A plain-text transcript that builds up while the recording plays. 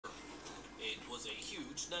was a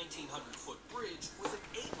huge 1,900-foot bridge with an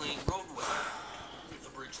 8-lane roadway. The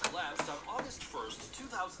bridge collapsed on August 1st,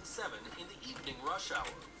 2007 in the evening rush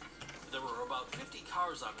hour. There were about 50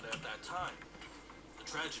 cars on it at that time. The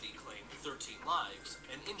tragedy claimed 13 lives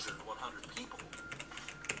and injured 100 people.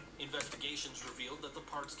 Investigations revealed that the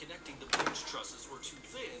parts connecting the bridge trusses were too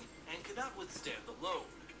thin and could not withstand the load.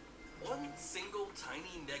 One single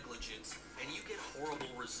tiny negligence and you get horrible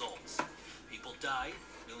results. People died,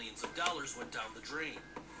 millions of dollars went down the drain.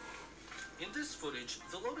 In this footage,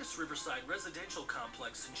 the Lotus Riverside residential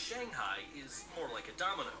complex in Shanghai is more like a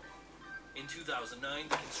domino. In 2009,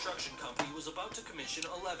 the construction company was about to commission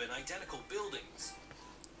 11 identical buildings.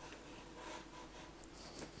 How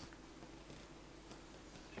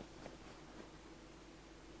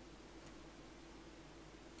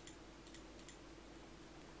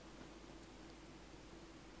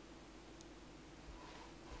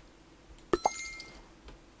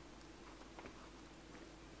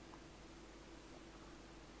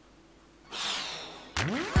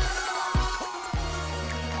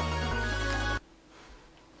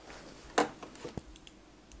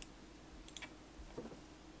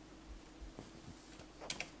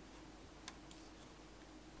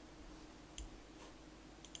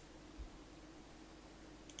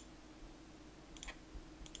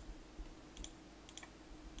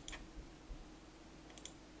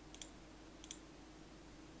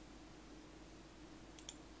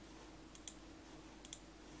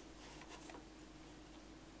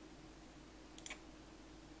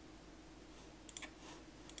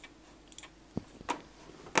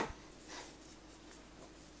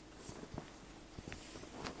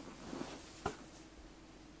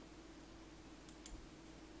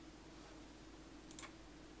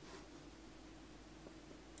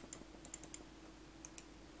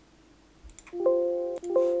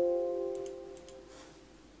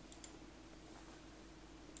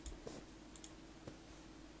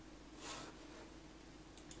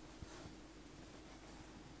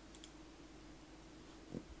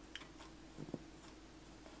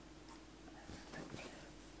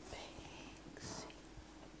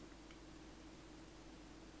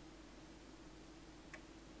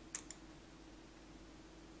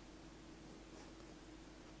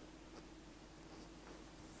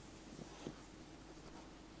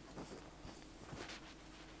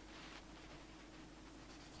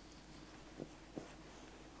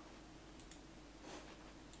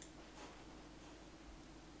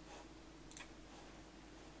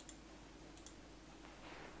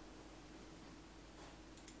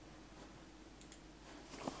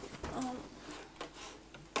to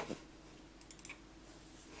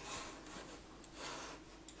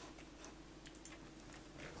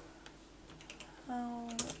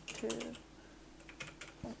option.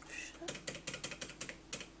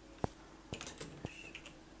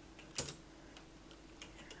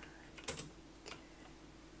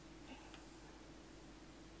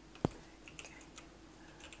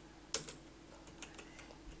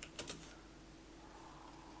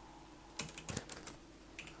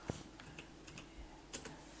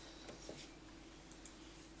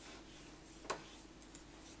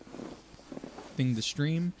 The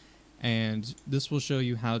stream, and this will show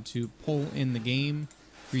you how to pull in the game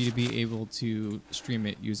for you to be able to stream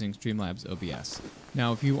it using Streamlabs OBS.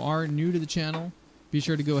 Now, if you are new to the channel, be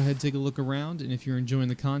sure to go ahead and take a look around, and if you're enjoying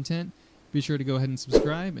the content, be sure to go ahead and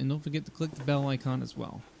subscribe, and don't forget to click the bell icon as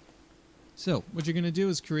well. So, what you're going to do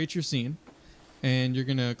is create your scene, and you're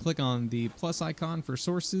going to click on the plus icon for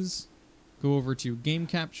sources, go over to Game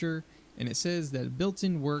Capture, and it says that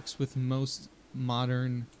built-in works with most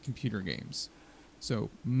modern computer games.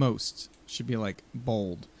 So most should be like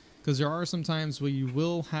bold, because there are some times where you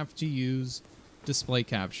will have to use display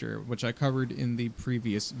capture, which I covered in the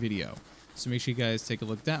previous video. So make sure you guys take a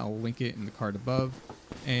look at that. I'll link it in the card above,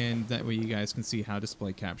 and that way you guys can see how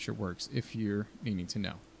display capture works if you're needing to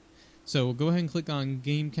know. So we'll go ahead and click on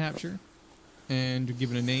Game Capture and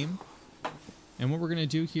give it a name. And what we're going to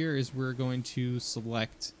do here is we're going to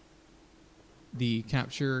select the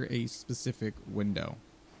capture a specific window.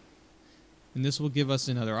 And this will give us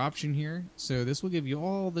another option here. So this will give you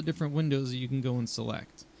all the different windows that you can go and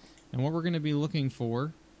select. And what we're going to be looking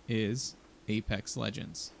for is Apex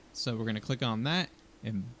Legends. So we're going to click on that,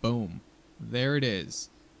 and boom, there it is,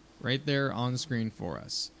 right there on screen for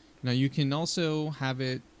us. Now you can also have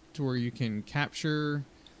it to where you can capture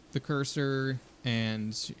the cursor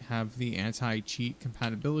and have the anti-cheat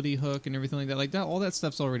compatibility hook and everything like that. All that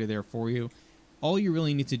stuff's already there for you. All you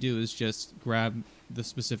really need to do is just grab the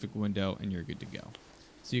specific window and you're good to go.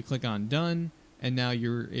 So you click on done, and now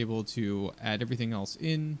you're able to add everything else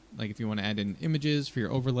in, like if you want to add in images for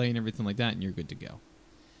your overlay and everything like that, and you're good to go.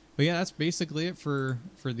 But yeah, that's basically it for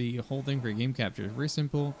the whole thing for game capture. Very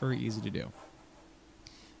simple, very easy to do.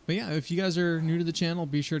 But yeah, if you guys are new to the channel,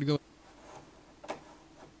 be sure to go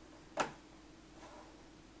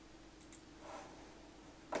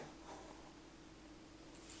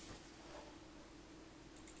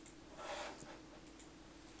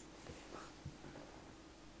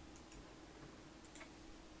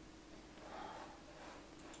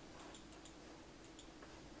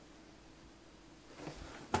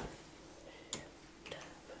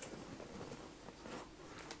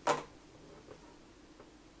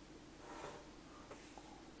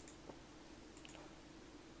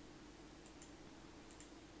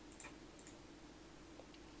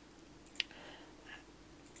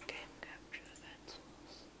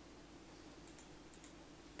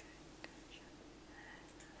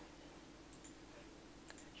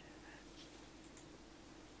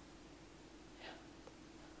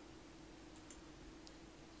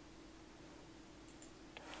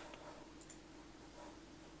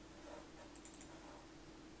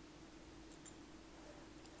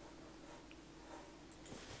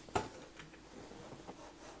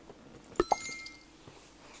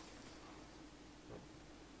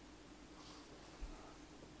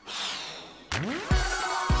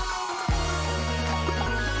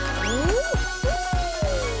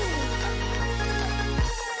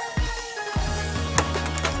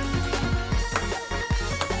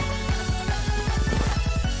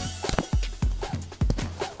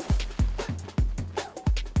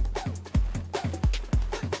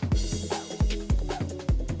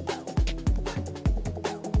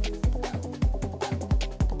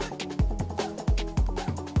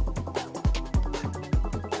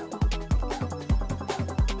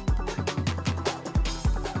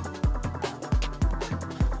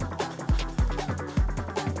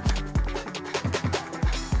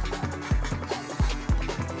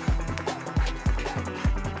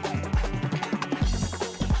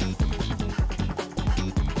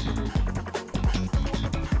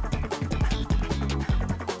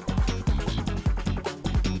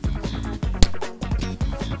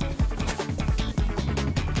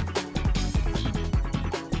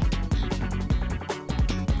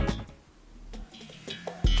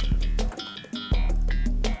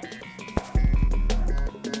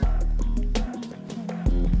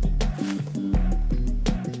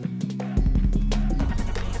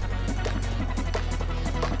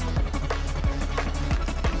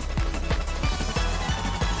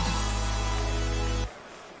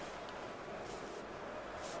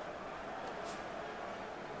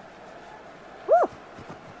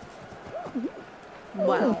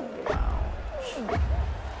Wow. What?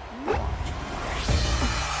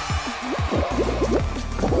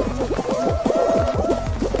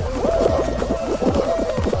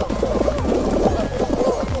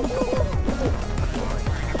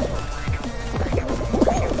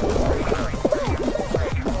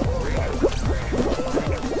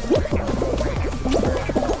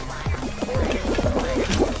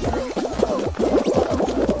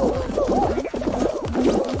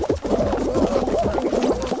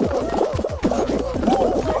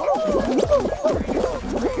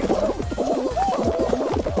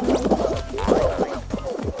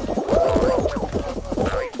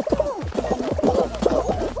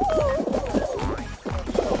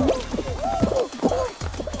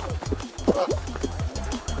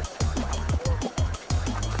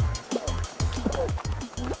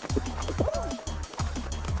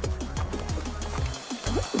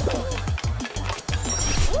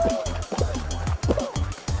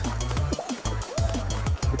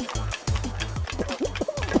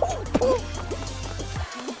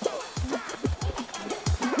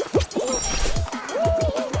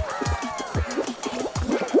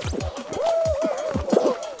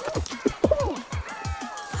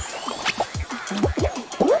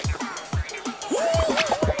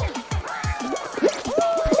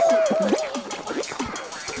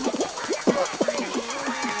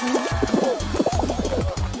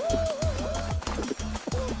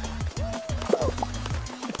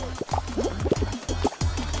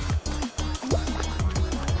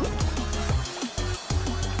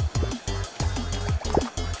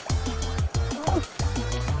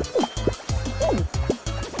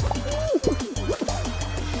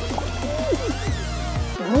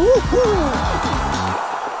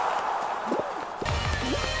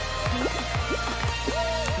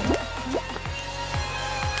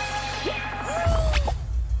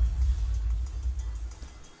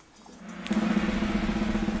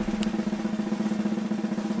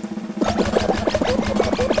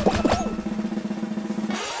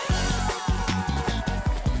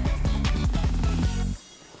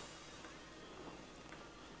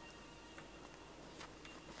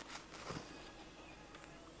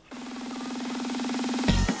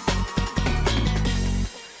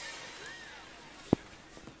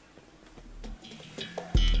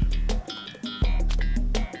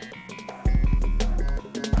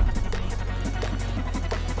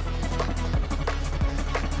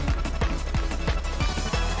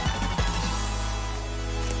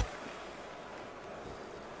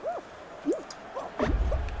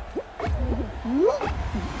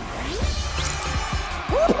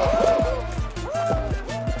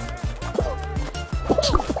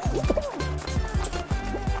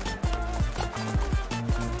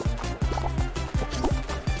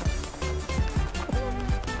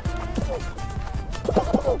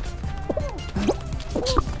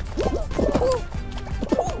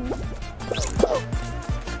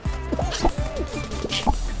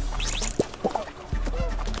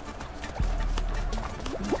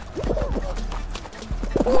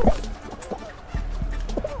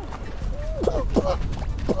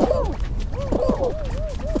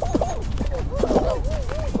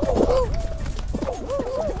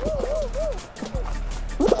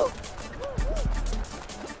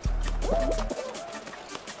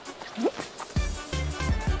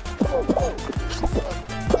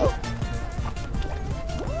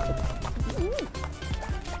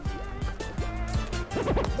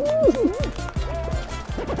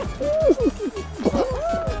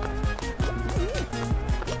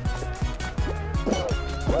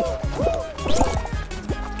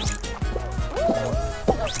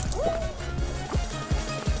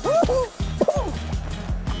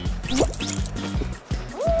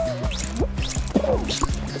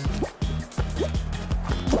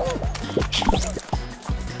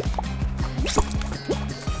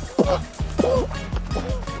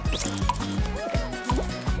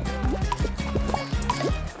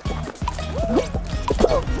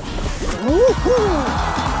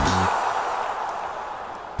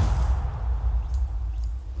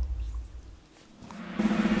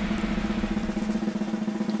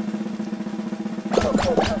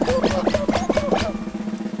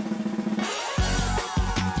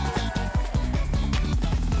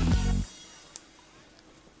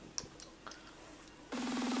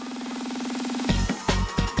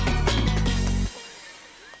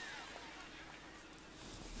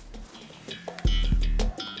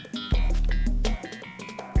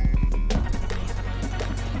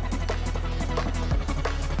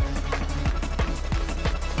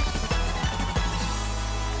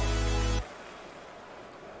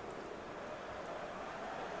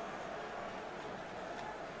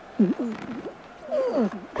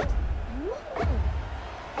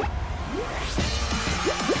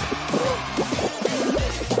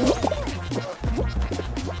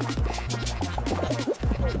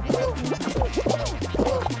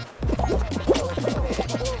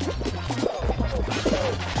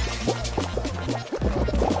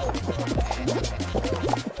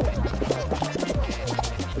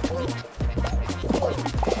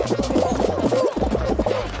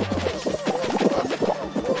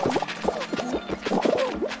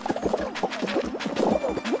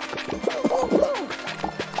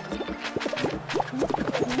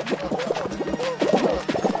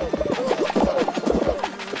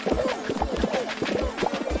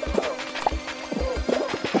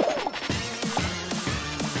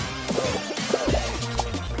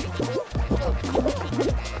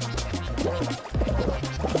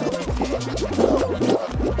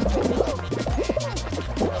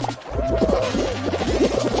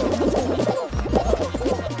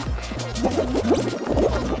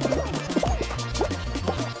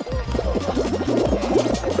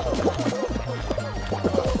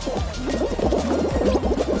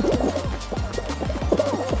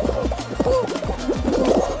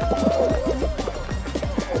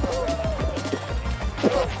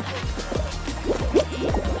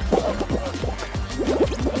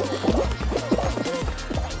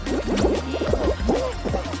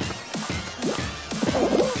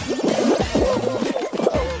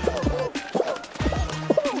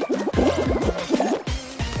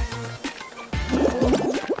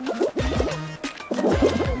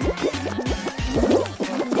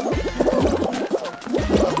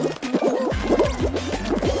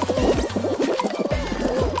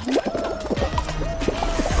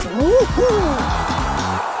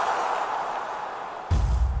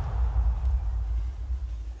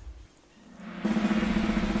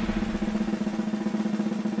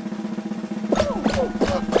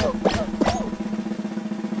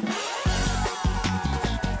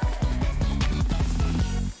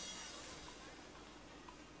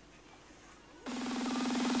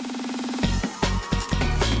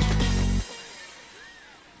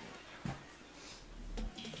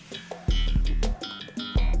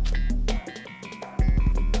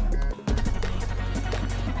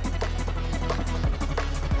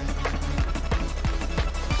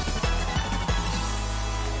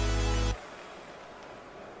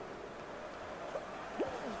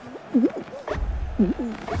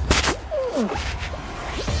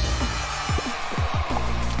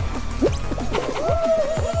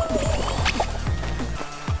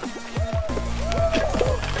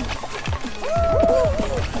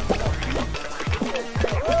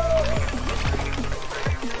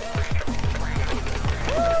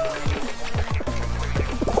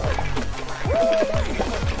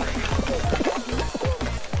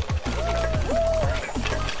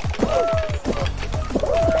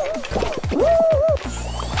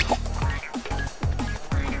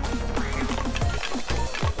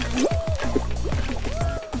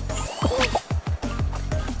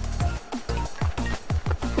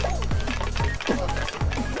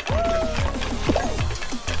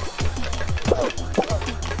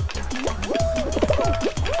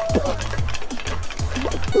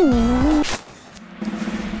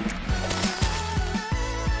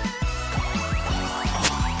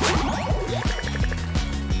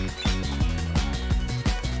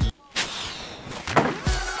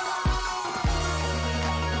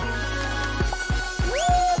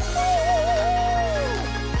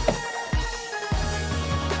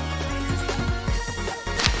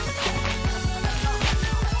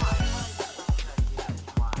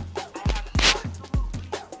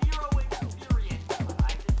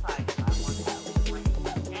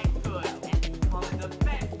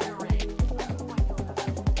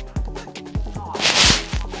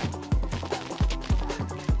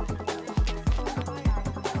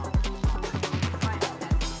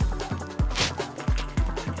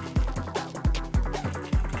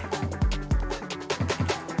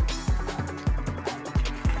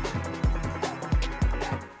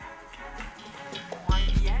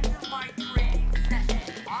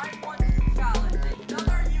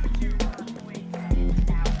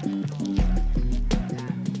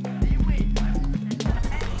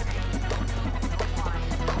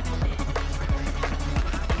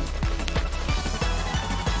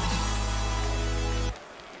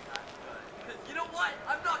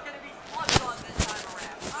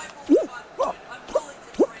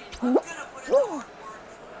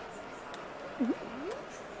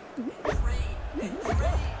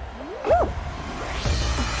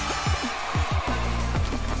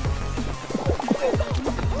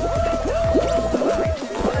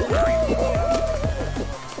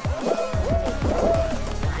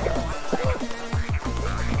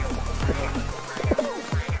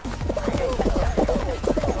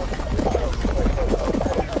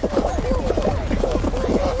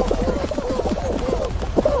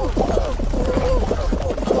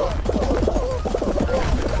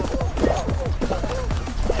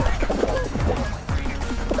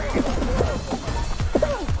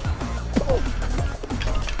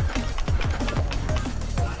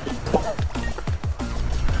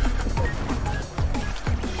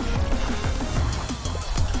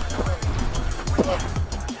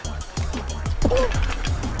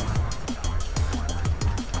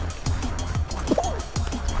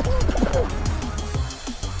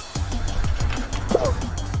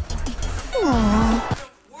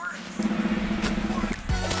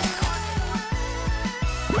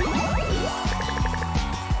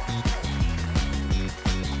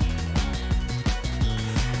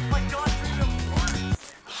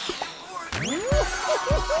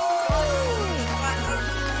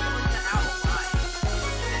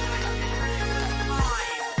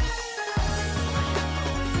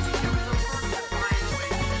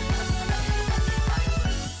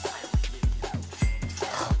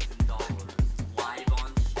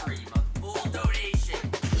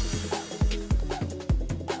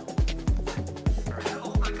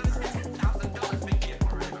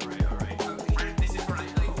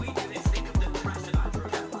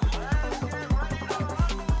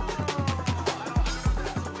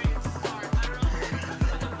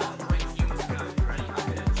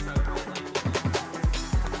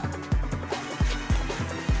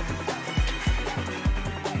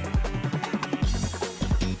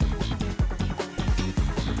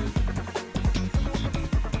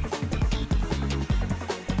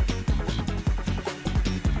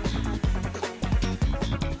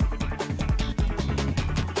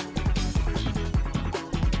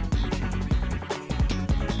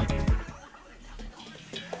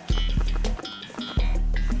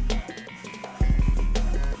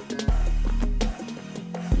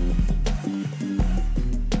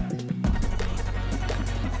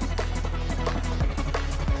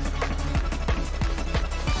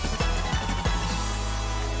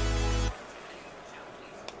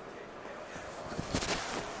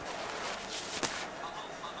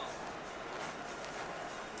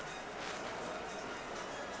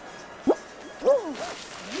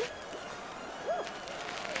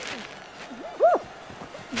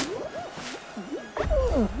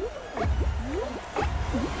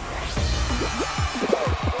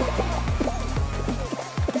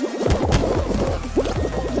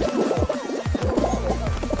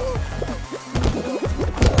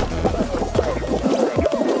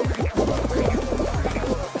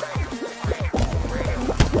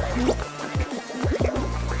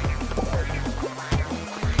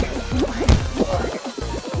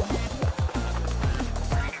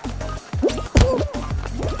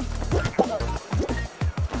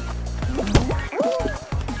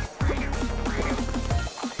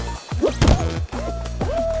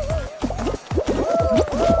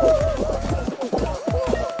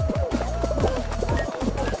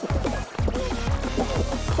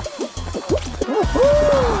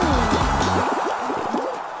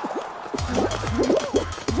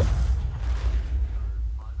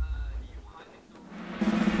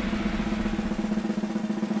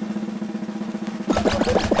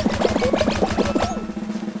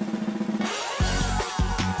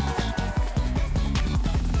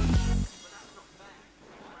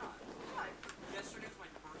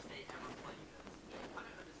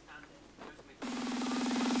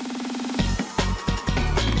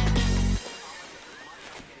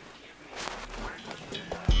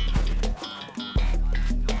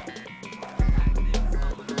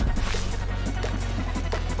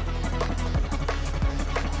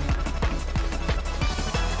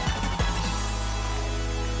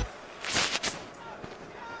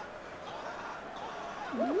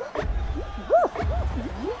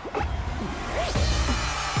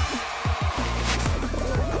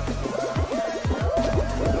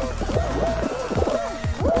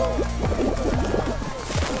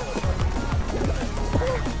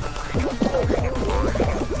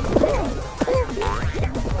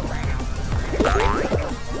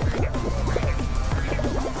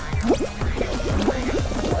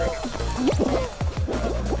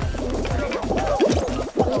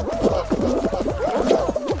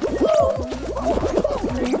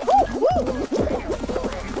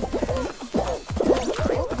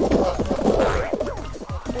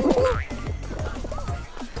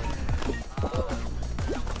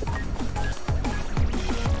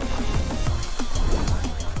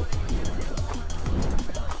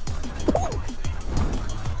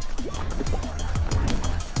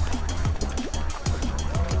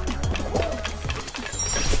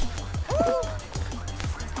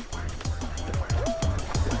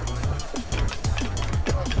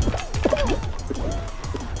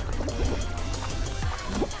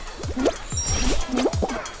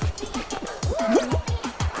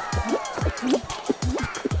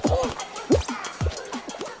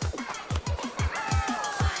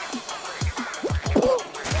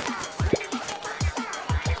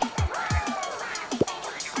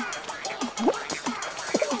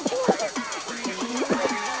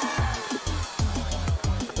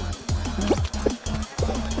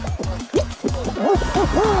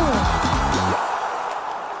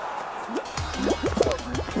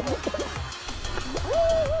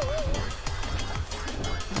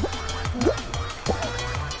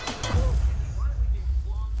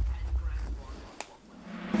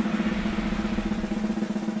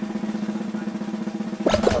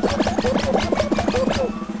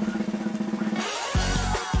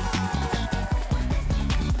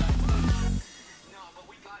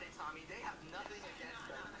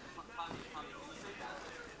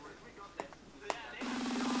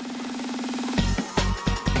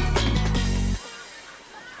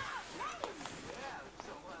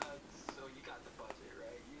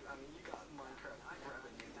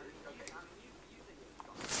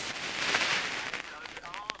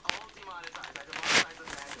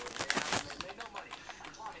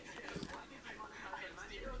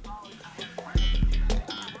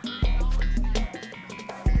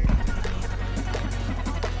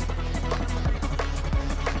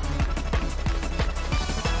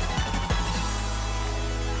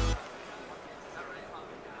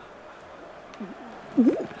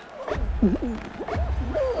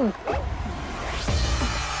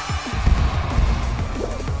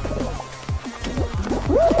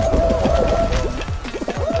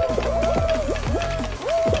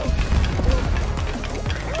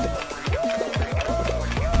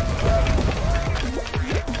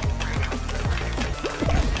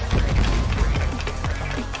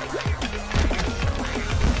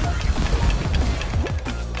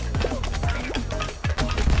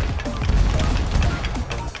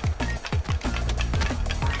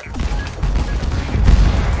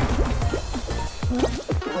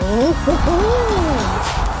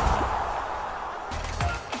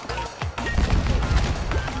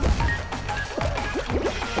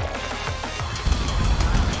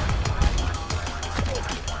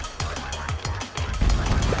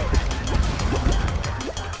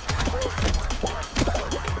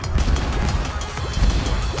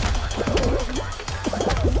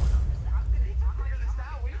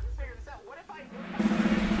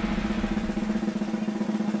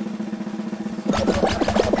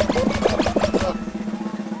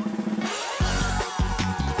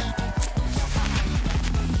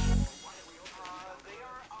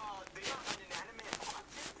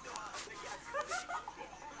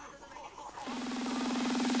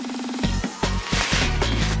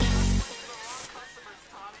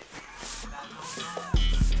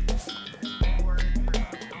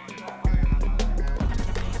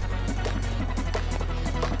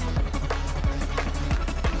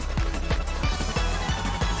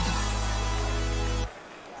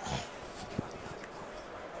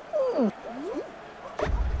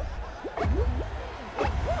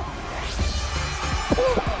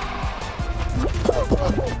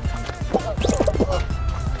 Oh.